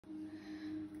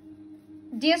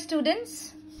Dear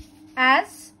students,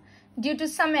 as due to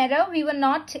some error we were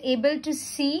not able to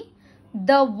see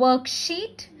the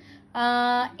worksheet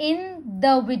in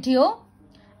the video,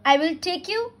 I will take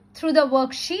you through the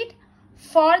worksheet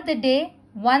for the day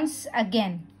once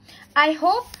again. I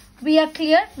hope we are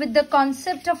clear with the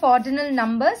concept of ordinal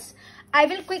numbers. I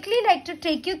will quickly like to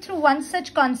take you through one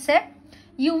such concept.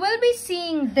 You will be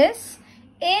seeing this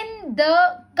in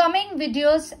the coming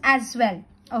videos as well.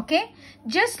 Okay,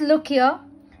 just look here.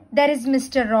 There is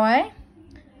Mr. Roy,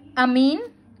 Amin,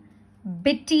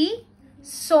 Bitty,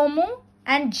 Somu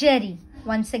and Jerry.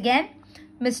 Once again,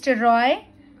 Mr. Roy,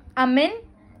 Amin,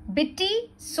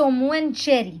 Bitty, Somu and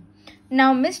Jerry.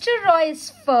 Now Mr. Roy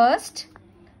is first,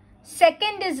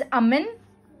 second is Amin,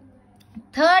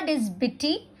 third is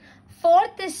Bitty,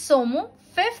 fourth is Somu,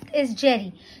 fifth is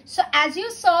Jerry. So as you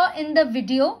saw in the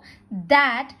video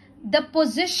that the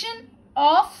position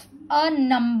of a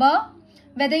number,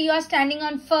 whether you are standing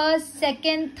on first,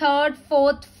 second, third,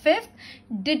 fourth, fifth,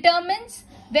 determines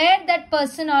where that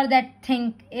person or that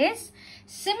thing is.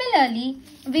 Similarly,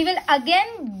 we will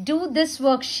again do this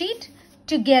worksheet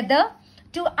together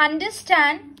to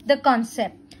understand the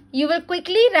concept. You will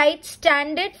quickly write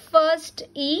standard first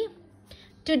E.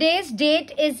 Today's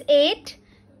date is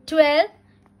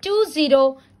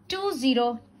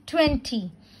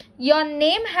 8/12/2020. Your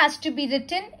name has to be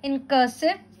written in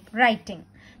cursive writing.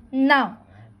 Now,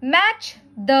 match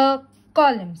the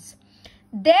columns.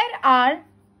 There are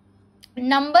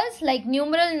numbers like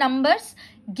numeral numbers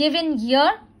given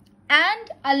here,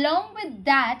 and along with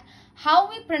that, how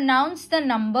we pronounce the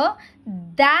number,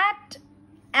 that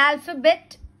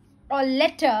alphabet or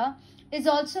letter is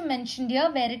also mentioned here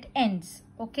where it ends.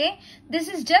 Okay, this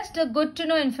is just a good to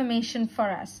know information for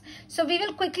us. So we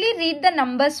will quickly read the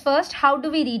numbers first. How do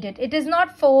we read it? It is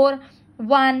not 4,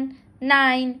 1,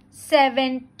 9,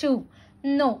 7, 2.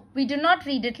 No, we do not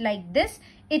read it like this.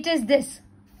 It is this: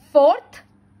 4th,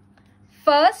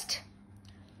 1st,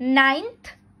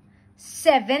 9th,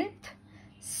 7th,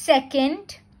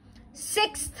 2nd,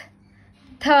 6th,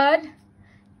 3rd,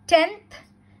 10th,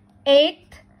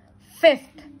 8th,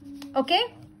 5th.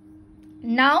 Okay.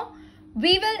 Now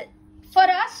we will, for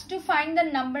us to find the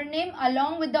number name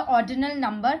along with the ordinal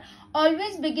number,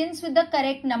 always begins with the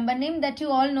correct number name that you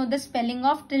all know the spelling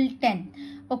of till 10.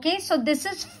 Okay, so this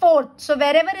is 4th. So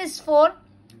wherever is 4,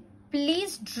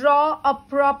 please draw a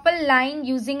proper line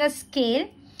using a scale.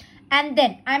 And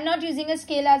then, I'm not using a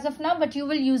scale as of now, but you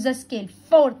will use a scale.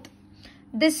 4th.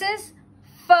 This is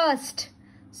 1st.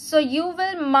 So you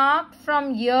will mark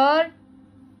from here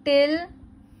till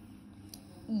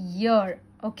here.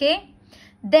 Okay.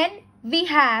 Then we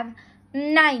have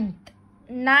 9th.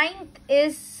 9th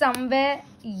is somewhere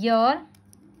here.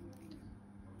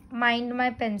 Mind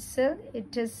my pencil.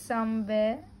 It is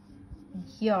somewhere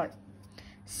here.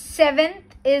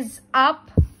 7th is up.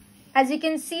 As you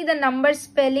can see, the number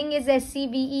spelling is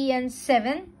SEVEN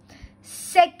 7.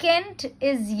 2nd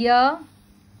is here.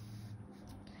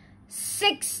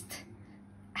 6th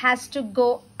has to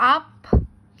go up.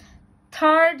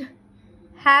 3rd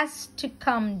has to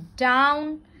come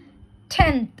down.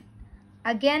 10th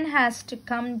again has to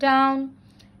come down.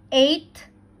 8th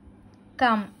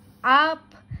come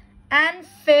up, and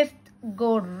 5th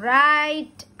go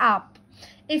right up.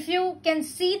 If you can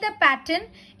see the pattern,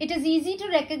 it is easy to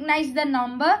recognize the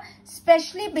number,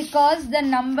 especially because the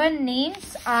number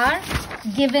names are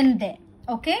given there.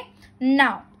 Okay.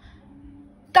 Now,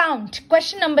 count.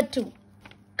 Question number 2.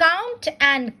 Count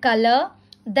and color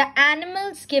the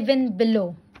animals given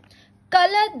below.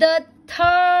 Color the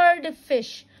 3rd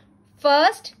fish.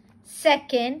 1st,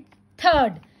 2nd,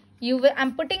 3rd.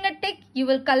 I'm putting a tick. You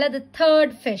will color the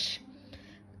 3rd fish.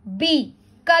 B.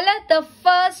 Color the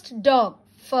 1st dog.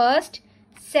 1st,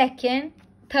 2nd,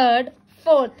 3rd,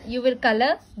 4th. You will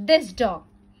color this dog.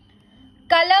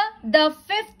 Color the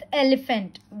 5th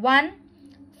elephant. 1,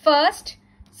 1st,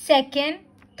 2nd,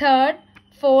 3rd,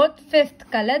 4th, 5th.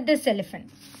 Color this elephant.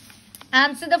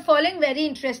 Answer the following very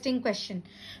interesting question.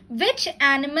 Which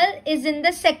animal is in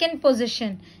the 2nd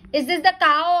position? Is this the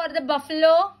cow or the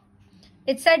buffalo?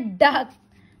 It's a duck.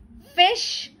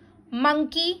 Fish,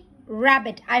 monkey,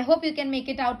 rabbit. I hope you can make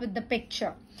it out with the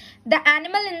picture. The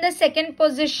animal in the 2nd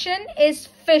position is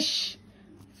fish.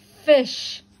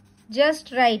 Fish.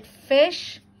 Just write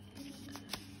fish.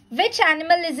 Which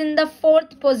animal is in the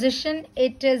 4th position?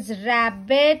 It is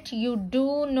rabbit. You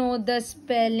do know the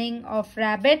spelling of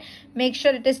rabbit. Make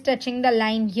sure it is touching the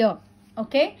line here.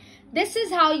 Okay. This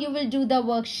is how you will do the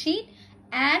worksheet.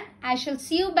 And I shall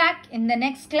see you back in the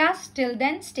next class. Till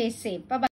then, stay safe. Bye-bye.